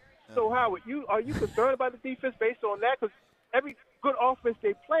hurt. So Howard, are you concerned about the defense based on that? Because every good offense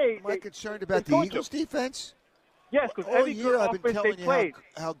they played. Am I concerned about the Eagles' defense? Yes, because every good I've been offense telling they you played.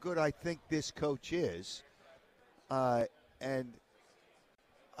 how good I think this coach is, and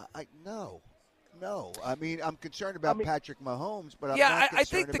no. I mean, I'm concerned about Patrick Mahomes, but I'm not concerned I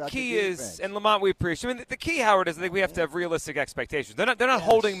think the about key the is, and Lamont, we appreciate. I mean, the key, Howard, is I think we have to have realistic expectations. They're not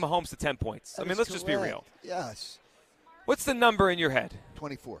holding Mahomes to 10 points. That I mean, is let's just be correct. real. Yes. What's the number in your head?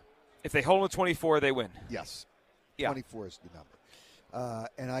 24. If they hold him to 24, they win. Yes. Yeah. 24 is the number.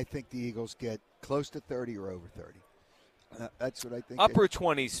 And I think the Eagles get close to 30 or over 30. That's what I think. Upper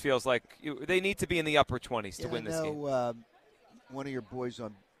 20s feels like they need to be in the upper 20s to win this game. One of your boys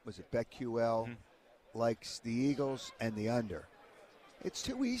on, was it BetQL, likes the Eagles and the under. It's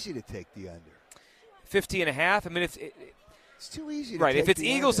too easy to take the under. 50.5. I mean, it's too easy. Right. If it's the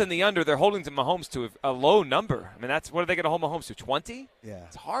Eagles under. and the under, they're holding to Mahomes to a low number. I mean, what are they going to hold Mahomes to? 20? Yeah.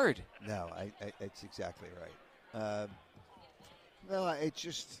 It's hard. No, it's exactly right.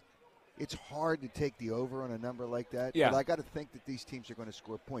 It's hard to take the over on a number like that. Yeah. But I got to think that these teams are going to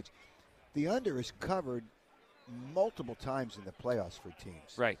score points. The under is covered multiple times in the playoffs for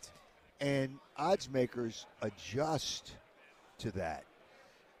teams. Right. And odds makers adjust to that.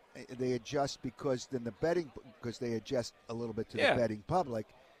 They adjust because they adjust a little bit to the betting public.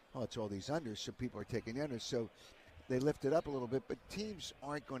 Oh, it's all these unders, so people are taking the unders. So they lift it up a little bit, but teams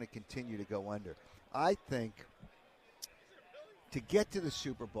aren't going to continue to go under. I think to get to the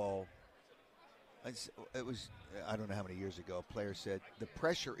Super Bowl, it was, I don't know how many years ago, a player said, the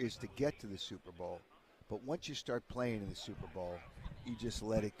pressure is to get to the Super Bowl, but once you start playing in the Super Bowl, you just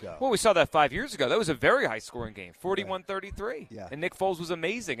let it go. Well, we saw that 5 years ago. That was a very high-scoring game, 41-33. Yeah. And Nick Foles was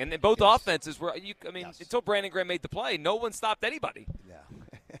amazing. And both offenses were, until Brandon Graham made the play, no one stopped anybody.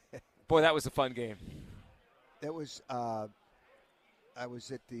 Yeah. Boy, that was a fun game. That was, I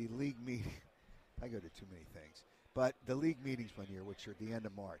was at the league meeting. I go to too many things. But the league meetings one year, which are at the end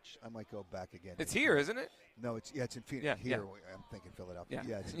of March, I might go back again. It's here, isn't it? No, it's in Phoenix. Yeah, here, I'm thinking Philadelphia.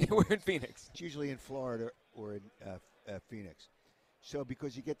 Yeah, we're in Phoenix. It's usually in Florida or in Phoenix. So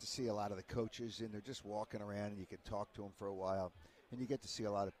because you get to see a lot of the coaches, and they're just walking around, and you can talk to them for a while, and you get to see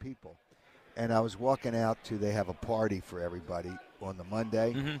a lot of people. And I was walking out they have a party for everybody on the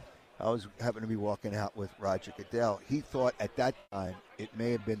Monday. Mm-hmm. I was happened to be walking out with Roger Goodell. He thought at that time it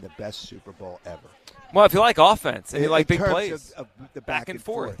may have been the best Super Bowl ever. Well, if you like offense and you like in big terms plays, of the back and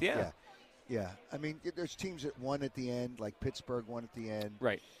forth, yeah. I mean, there's teams that won at the end, like Pittsburgh won at the end.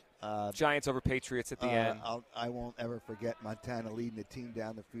 Right. Giants over Patriots at the end. I won't ever forget Montana leading the team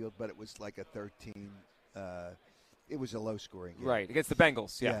down the field, but it was like a 13. It was a low-scoring game. Right, against the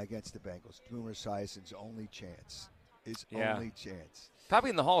Bengals. Yeah, against the Bengals. Boomer Esiason's only chance. Only chance. Probably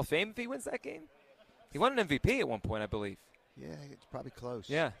in the Hall of Fame if he wins that game. He won an MVP at one point, I believe. Yeah, it's probably close.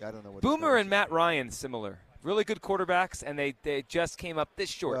 Yeah. I don't know what Boomer and Matt Ryan similar really good quarterbacks, and they just came up this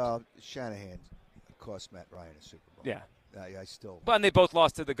short. Well, Shanahan cost Matt Ryan a Super Bowl. Yeah. I still. But and they both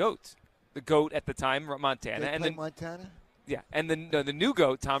lost to the GOAT. The GOAT at the time, Montana. They and play then Montana? Yeah, and the new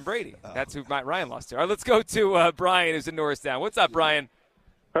GOAT, Tom Brady. That's who Matt Ryan lost to. All right, let's go to Brian, who's in Norristown. What's up, Brian?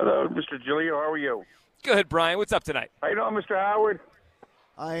 Hello, Mr. Giglio. How are you? Good, Brian. What's up tonight? How you doing, Mr. Howard?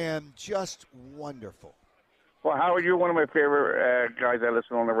 I am just wonderful. Well, Howard, you're one of my favorite guys I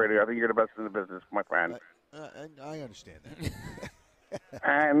listen on the radio. I think you're the best in the business, my friend. I understand that.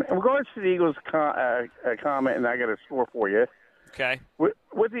 And in regards to the Eagles comment, and I got a score for you. Okay.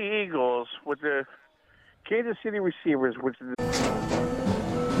 With the Eagles, with the Kansas City receivers, which is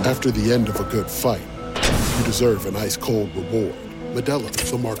After the end of a good fight, you deserve an ice-cold reward. Modelo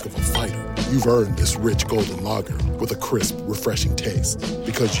is the mark of a fighter. You've earned this rich golden lager with a crisp, refreshing taste.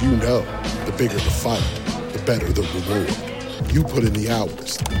 Because you know, the bigger the fight, the better the reward. You put in the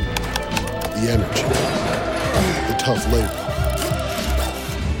hours, the energy, the tough labor.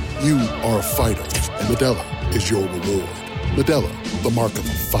 You are a fighter, and Modelo is your reward. Modelo, the mark of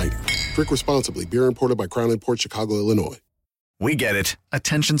a fighter. Drink responsibly. Beer imported by Crown Imports, Chicago, Illinois. We get it.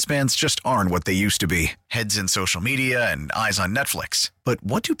 Attention spans just aren't what they used to be. Heads in social media and eyes on Netflix. But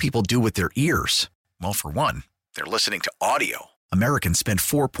what do people do with their ears? Well, for one, they're listening to audio. Americans spend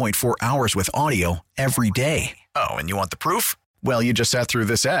 4.4 hours with audio every day. Oh, and you want the proof? Well, you just sat through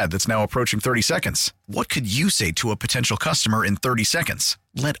this ad that's now approaching 30 seconds. What could you say to a potential customer in 30 seconds?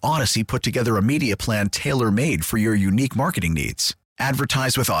 Let Odyssey put together a media plan tailor-made for your unique marketing needs.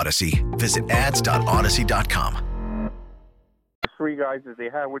 Advertise with Odyssey. Visit ads.odyssey.com. three guys that they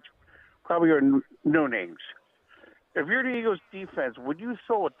have, which probably are no names. If you're the Eagles defense, would you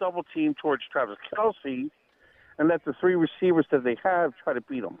throw a double team towards Travis Kelce and let the three receivers that they have try to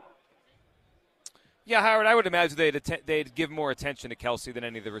beat him? Yeah, Howard, I would imagine they'd give more attention to Kelce than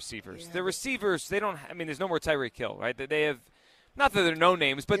any of the receivers. The receivers, they don't. I mean, there's no more Tyreek Hill, right? They have, not that they're no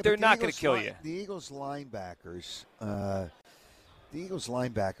names, but they're not going to kill you. The Eagles linebackers,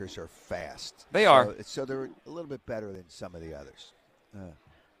 are fast. They are. So they're a little bit better than some of the others.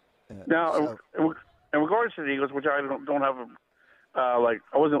 Now, in regards to the Eagles, which I don't have,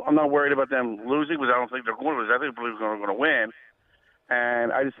 I'm not worried about them losing because I don't think they're going to lose. I think they're going to win,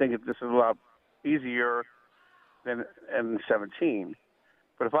 and I just think this is a lot easier than in 17.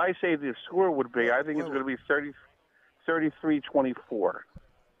 But if I say the score would be, I think it's going to be 33-24.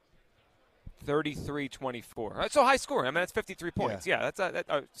 33-24. That's a high score. I mean, that's 53 points. Yeah, that's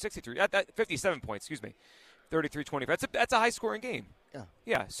 63. 57 points, excuse me. 33-24. That's a high-scoring game. Yeah.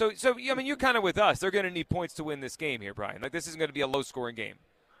 Yeah. So I mean, you're kind of with us. They're going to need points to win this game here, Brian. Like, this isn't going to be a low-scoring game.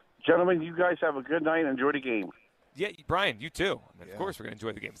 Gentlemen, you guys have a good night and enjoy the game. Yeah, Brian, you too. I mean, of course we're going to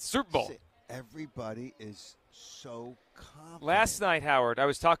enjoy the game. It's the Super Bowl. See, everybody is so confident. Last night, Howard, I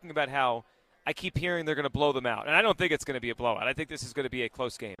was talking about how I keep hearing they're going to blow them out. And I don't think it's going to be a blowout. I think this is going to be a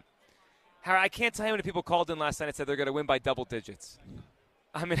close game. Howard, I can't tell you how many people called in last night and said they're going to win by double digits.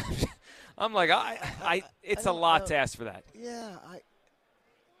 I mean, I'm like, it's a lot to ask for that. Yeah,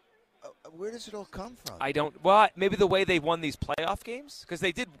 where does it all come from? I don't. Well, maybe the way they won these playoff games, because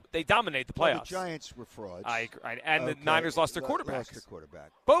they dominate the playoffs. Well, the Giants were frauds. And the Niners lost their quarterback. Lost their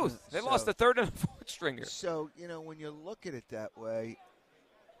quarterback. Both. They lost the third and the fourth stringer. So when you look at it that way,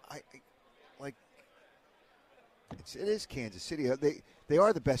 it is Kansas City. They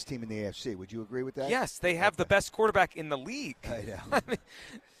are the best team in the AFC. Would you agree with that? Yes, they have the best quarterback in the league. I know.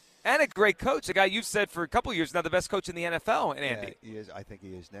 And a great coach, a guy you've said for a couple of years now, the best coach in the NFL, and Andy. Yeah, he is. I think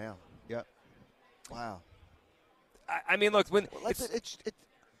he is now. Yep. Wow. I mean, look,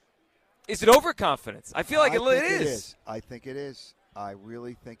 is it overconfidence? I feel like it is. I think it is. I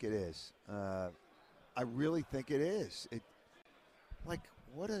really think it is.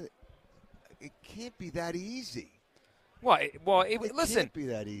 It can't be that easy. Well, listen. Can't be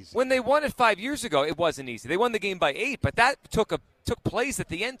that easy. When they won it 5 years ago, it wasn't easy. They won the game by 8, but that took plays at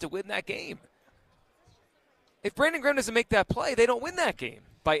the end to win that game. If Brandon Graham doesn't make that play, they don't win that game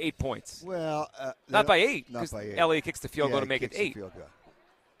by 8 points. Well, not by 8, because LA kicks the field goal to make it 8.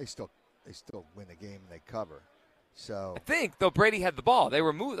 They still win the game and they cover. So I think though Brady had the ball, they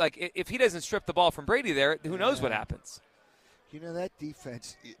were moved. Like if he doesn't strip the ball from Brady, there, who knows what happens? That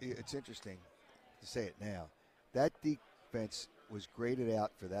defense. It's interesting to say it now. That defense was graded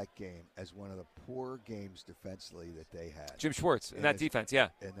out for that game as one of the poor games defensively that they had. Jim Schwartz in that defense, yeah.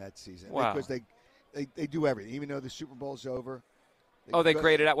 In that season. Wow. Because they do everything. Even though the Super Bowl's over. They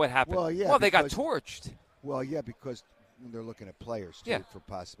graded out what happened. Well, yeah. Well, they got torched. Well, yeah, because they're looking at players, too, for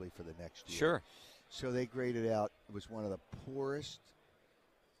possibly for the next year. Sure. So they graded out, it was one of the poorest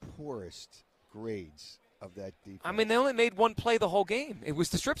grades of that defense. I mean, they only made one play the whole game. It was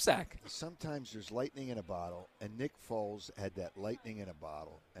the strip sack. Sometimes there's lightning in a bottle, and Nick Foles had that lightning in a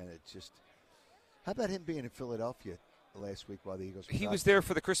bottle, and it just. How about him being in Philadelphia last week while the Eagles? He was there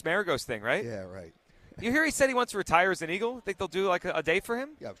for the Chris Maragos thing, right? Yeah, right. You hear he said he wants to retire as an Eagle? Think they'll do like a day for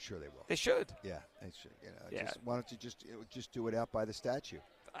him? Yeah, I'm sure they will. They should. Yeah, they should. Why don't you just do it out by the statue?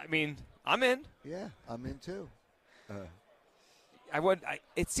 I mean, I'm in. Yeah, I'm in too.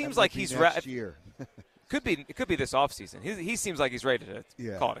 It seems like he's next year. It could be this offseason. He seems like he's ready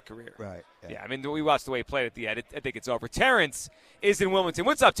to call it a career. Right. Yeah. I mean, we watched the way he played at the end. I think it's over. Terrence is in Wilmington.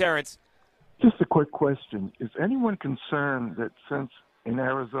 What's up, Terrence? Just a quick question. Is anyone concerned that since in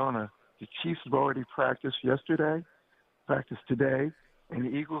Arizona the Chiefs have already practiced yesterday, practiced today, and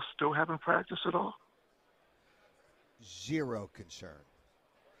the Eagles still haven't practiced at all? Zero concern.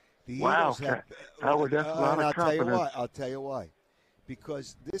 The wow, Eagles have, Howard, that's a lot of confidence. I'll tell you why.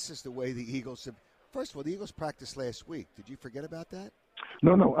 Because this is the way the Eagles have. First of all, the Eagles practiced last week. Did you forget about that?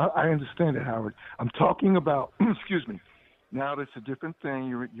 No, I understand it, Howard. I'm talking about, excuse me, now that's a different thing.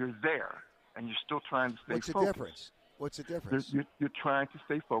 You're there, and you're still trying to stay focused. What's the difference? You're trying to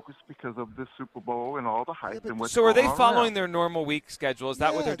stay focused because of the Super Bowl and all the hype. and what's So are they going following around. their normal week schedule? Is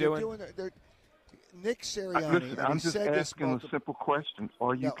that what they're doing? Nick Sirianni. Listen, I'm just asking a simple question.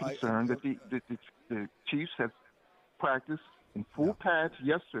 Are you concerned that the Chiefs have practiced in full pads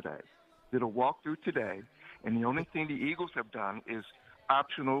yesterday, did a walkthrough today, and the only thing the Eagles have done is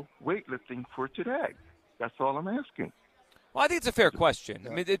optional weightlifting for today? That's all I'm asking. Well, I think it's a fair question.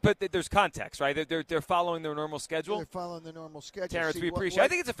 I mean, but there's context, right? They're following their normal schedule. They're following the normal schedule. Terrence, we appreciate. I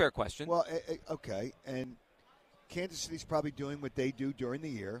think it's a fair question. Well, okay, and Kansas City's probably doing what they do during the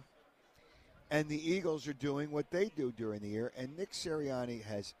year, and the Eagles are doing what they do during the year. And Nick Sirianni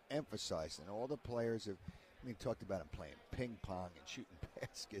has emphasized, and all the players have. I mean, talked about him playing ping pong and shooting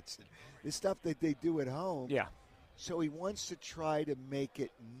baskets and the stuff that they do at home. Yeah. So he wants to try to make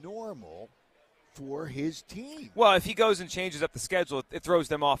it normal for his team. Well, if he goes and changes up the schedule, it throws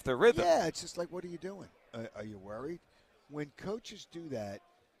them off their rhythm. Yeah, it's just like, what are you doing? Are you worried? When coaches do that,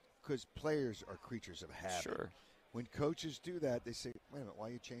 because players are creatures of habit. Sure. When coaches do that, they say, wait a minute, why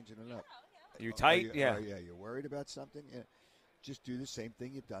are you changing it up? Are you tight? Yeah, you're worried about something? Yeah. Just do the same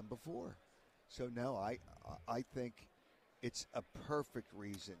thing you've done before. So, no, I think it's a perfect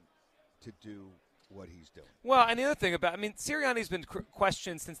reason to do what he's doing. Well, and the other thing Sirianni's been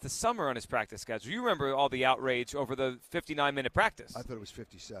questioned since the summer on his practice schedule. You remember all the outrage over the 59-minute practice. I thought it was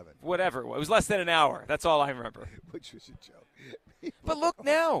 57. Whatever. It was less than an hour. That's all I remember. Which was a joke. But look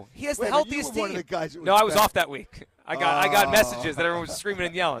now. He has the healthiest team. One of the guys no, I was off that week. I got messages that everyone was screaming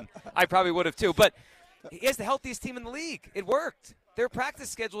and yelling. I probably would have too. But he has the healthiest team in the league. It worked. Their practice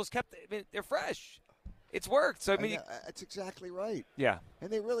schedule is kept. They're fresh. It's worked. So that's exactly right. Yeah.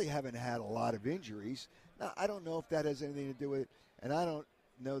 And they really haven't had a lot of injuries. Now, I don't know if that has anything to do with it, and I don't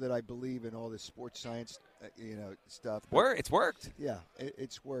know that I believe in all this sports science, stuff. It's worked. Yeah,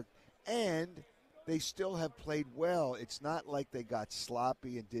 it's worked, and they still have played well. It's not like they got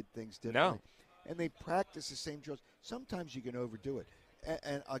sloppy and did things differently. No. And they practice the same drills. Sometimes you can overdo it.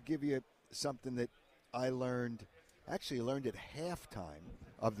 And I'll give you something that I learned. Actually, I learned at halftime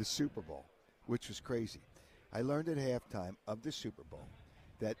of the Super Bowl, which was crazy. I learned at halftime of the Super Bowl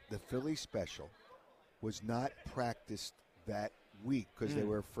that the Philly special was not practiced that week because they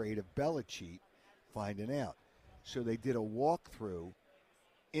were afraid of Belichick finding out. So they did a walkthrough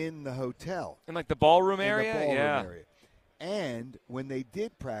in the hotel. In like the ballroom area? Area. And when they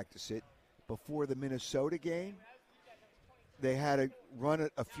did practice it before the Minnesota game, they had to run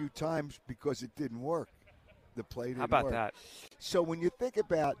it a few times because it didn't work. The play didn't work. How about that? So when you think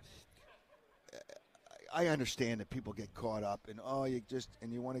about, I understand that people get caught up and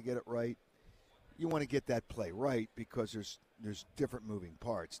you want to get it right. You want to get that play right because there's different moving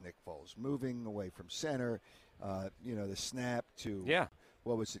parts. Nick Foles moving away from center, the snap to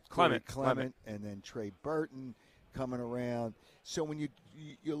what was it? Clement, and then Trey Burton coming around. So when you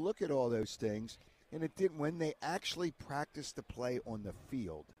look at all those things, and it didn't when they actually practiced the play on the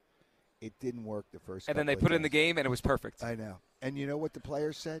field. It didn't work the first and then they put it in the game, and it was perfect. I know. And you know what the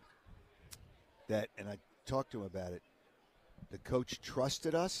players said? And I talked to him about it, the coach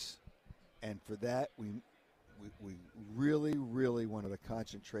trusted us, and for that, we really, really wanted to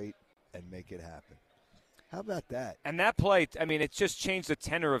concentrate and make it happen. How about that? And that play, it just changed the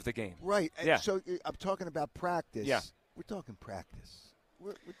tenor of the game. Right. Yeah. So I'm talking about practice. Yeah. We're talking practice.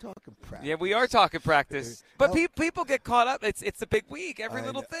 We're talking practice. Yeah, we are talking practice. But people get caught up. It's a big week, every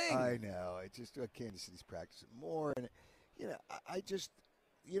little thing. I know. It's just Kansas City's practicing more. And, I just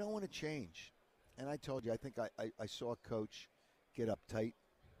 – you don't want to change. And I told you, I think I saw a coach get uptight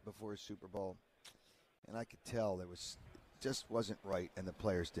before a Super Bowl. and I could tell there was just wasn't right, and the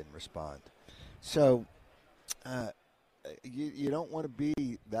players didn't respond. So you don't want to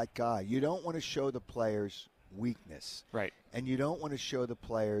be that guy. You don't want to show the players weakness. Right. And you don't want to show the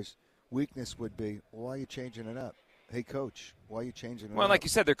players weakness would be, well, why are you changing it up? Hey, coach, why are you changing it up? Well, like you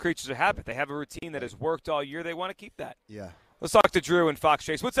said, they're creatures of habit. They have a routine that has worked all year. They want to keep that. Yeah. Let's talk to Drew in Fox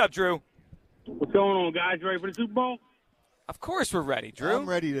Chase. What's up, Drew? What's going on, guys? Ready for the Super Bowl? Of course we're ready, Drew. I'm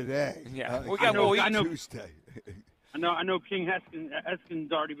ready today. Yeah. I know Tuesday. I know King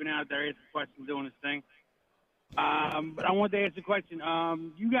Heskin's already been out there asking questions, doing his thing. But I wanted to ask a question.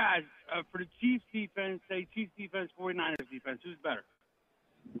 You guys, for the Chiefs defense, say Chiefs defense, 49ers defense, who's better?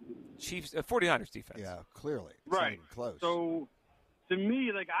 Chiefs, 49ers defense. Yeah, clearly. It's Right. not even close. So, to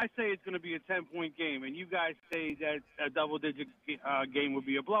me, like I say, it's going to be a 10-point game, and you guys say that a double-digit game would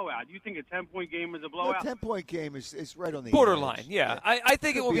be a blowout. Do you think a 10-point game is a blowout? A 10-point game is right on the borderline. edge. Yeah, I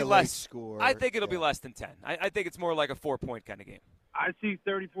think it will be a less. late score. I think it'll be less than 10. I think it's more like a 4-point kind of game. I see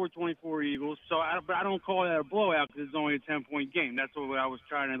 34-24 Eagles, but I don't call that a blowout because it's only a 10-point game. That's what I was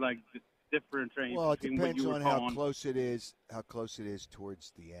trying to differentiate. Well, it between what depends you were on how calling. close it is. How close it is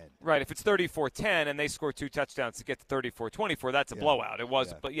towards the end. Right. If it's 34-10 and they score 2 touchdowns to get to 34-24, that's a blowout. It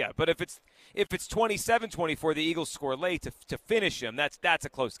was, but if it's 27-24, the Eagles score late to finish them. That's a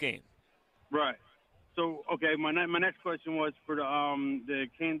close game. Right. So, okay, my next question was for the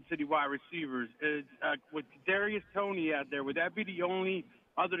Kansas City wide receivers. With Kadarius Toney out there, would that be the only,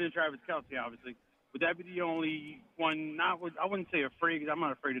 other than Travis Kelce, obviously, would that be the only one? I wouldn't say afraid because I'm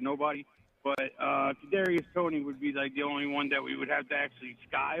not afraid of nobody, but Kadarius Toney would be like the only one that we would have to actually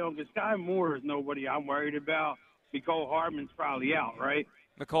sky on. Because Sky Moore is nobody I'm worried about. Mecole Hardman's probably out, right?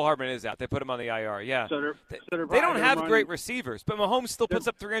 Mecole Hardman is out. They put him on the IR. Yeah. So they're they don't have running. great receivers, but Mahomes still puts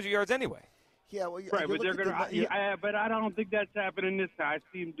up 300 yards anyway. Yeah, well, right, but they're gonna. But I don't think that's happening this time.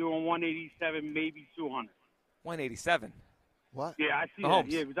 I see him doing 187, maybe 200. 187. What? Yeah, I see Mahomes.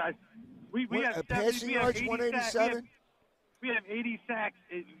 that. Yeah, because we have passing yards 187. We have 80 sacks,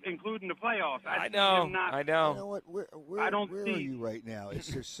 including the playoffs. I know. You know what? Where are you right now? Is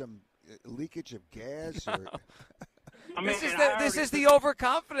there some leakage of gas? Or? This is the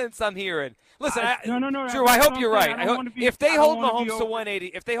overconfidence I'm hearing. Listen, no, Drew, I hope you're right. If they hold Mahomes to 180,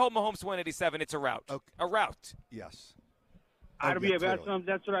 if they hold Mahomes to 187, it's a rout. Okay. A rout. Yes. That's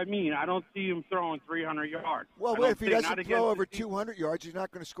what I mean. I don't see him throwing 300 yards. Well, if he doesn't throw over 200 yards, he's not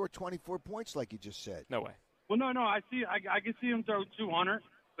going to score 24 points like you just said. No way. Well, no. I can see him throw 200,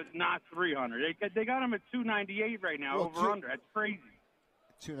 but not 300. They got him at 298 right now, over/under. That's crazy.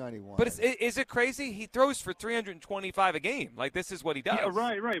 291. But is it crazy? He throws for 325 a game. Like, this is what he does. Yeah,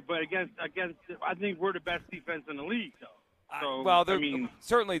 right. But against, I think we're the best defense in the league, though. So,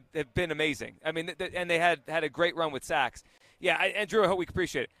 certainly they've been amazing. I mean, and they had a great run with sacks. Yeah, and Drew, I hope we can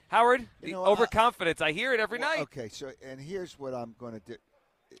appreciate it. Howard, overconfidence, I hear it every night. Okay, so, and here's what I'm going to do,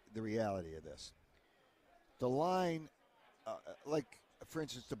 the reality of this. The line, for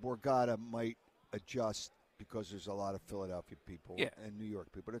instance, the Borgata might adjust because there's a lot of Philadelphia people and New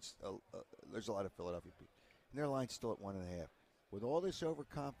York people. There's a lot of Philadelphia people. And their line's still at 1.5. With all this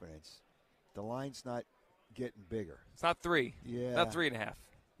overconfidence, the line's not getting bigger. It's not 3. Yeah. Not 3.5.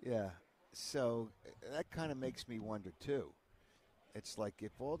 Yeah. So that kind of makes me wonder, too. It's like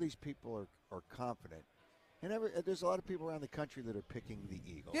if all these people are confident, and there's a lot of people around the country that are picking the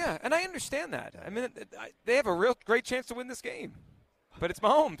Eagles. Yeah, and I understand that. I mean, they have a real great chance to win this game. But it's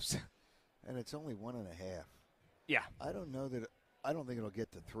Mahomes. And it's only 1.5. Yeah. I don't think it'll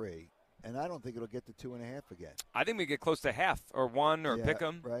get to 3, and I don't think it'll get to 2.5 again. I think we get close to half or 1 or pick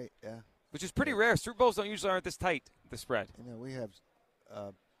 'em. Right, yeah. Which is pretty rare. Super Bowls aren't this tight, the spread. We have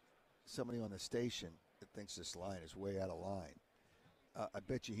somebody on the station that thinks this line is way out of line. I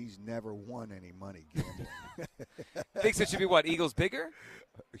bet you he's never won any money gambling. Thinks it should be what, Eagles bigger?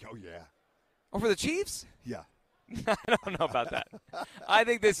 Oh, yeah. Oh, for the Chiefs? Yeah. I don't know about that. I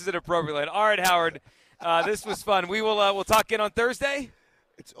think this is an appropriate line. All right, Howard, this was fun. We'll talk again on Thursday.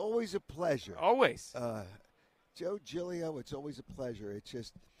 It's always a pleasure. Always. Joe Giglio, it's always a pleasure. It's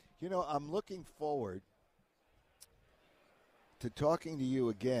just, I'm looking forward to talking to you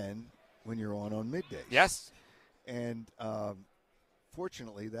again when you're on middays. Yes. And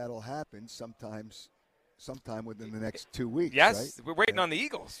fortunately, that'll happen sometime within the next 2 weeks. Yes, right? We're waiting on the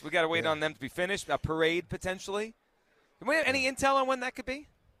Eagles. We got to wait on them to be finished. A parade potentially. Do we have any intel on when that could be?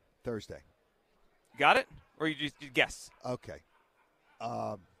 Thursday. Got it? Or you guess? Okay.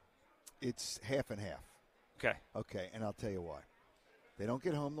 It's half and half. Okay. Okay, and I'll tell you why. They don't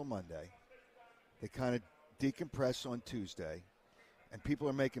get home till Monday. They kind of decompress on Tuesday. And people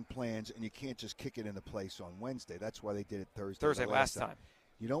are making plans, and you can't just kick it into place on Wednesday. That's why they did it Thursday. Last time.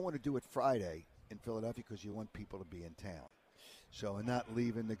 You don't want to do it Friday in Philadelphia because you want people to be in town. So, and not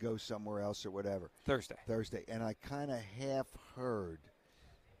leaving to go somewhere else or whatever. Thursday. And I kind of half heard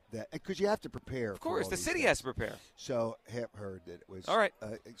that, because you have to prepare. Of course, the city has to prepare. So, half heard that it was. All right.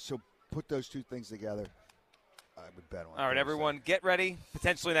 So, put those two things together. I would bet on it. All right, everyone, get ready.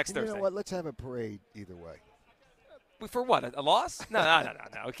 Potentially next Thursday. You know what? Let's have a parade either way. For what? A loss? No.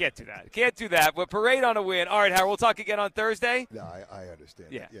 We can't do that. Can't do that. But parade on a win. All right, Howard, we'll talk again on Thursday. No, I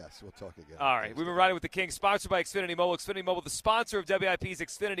understand. Yeah. Yes, we'll talk again. All right. We've been riding with the Kings, sponsored by Xfinity Mobile. Xfinity Mobile, the sponsor of WIP's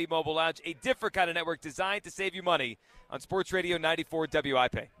Xfinity Mobile Lounge, a different kind of network designed to save you money on Sports Radio 94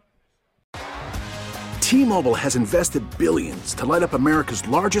 WIP. T-Mobile has invested billions to light up America's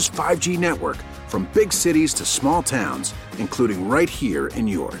largest 5G network, from big cities to small towns, including right here in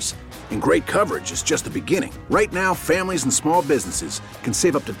yours. And great coverage is just the beginning. Right now, families and small businesses can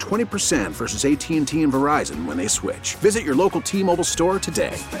save up to 20% versus AT&T and Verizon when they switch. Visit your local T-Mobile store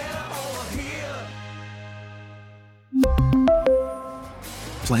today.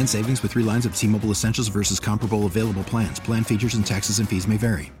 Plan savings with 3 lines of T-Mobile Essentials versus comparable available plans. Plan features and taxes and fees may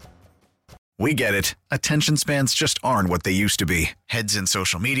vary. We get it. Attention spans just aren't what they used to be. Heads in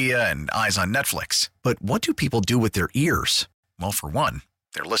social media and eyes on Netflix. But what do people do with their ears? Well, for one,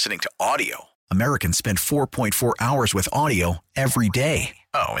 they're listening to audio. Americans spend 4.4 hours with audio every day.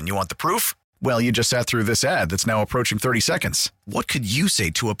 Oh, and you want the proof? Well, you just sat through this ad that's now approaching 30 seconds. What could you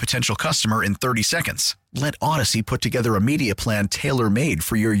say to a potential customer in 30 seconds? Let Odyssey put together a media plan tailor-made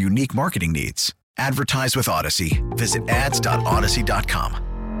for your unique marketing needs. Advertise with Odyssey. Visit ads.odyssey.com.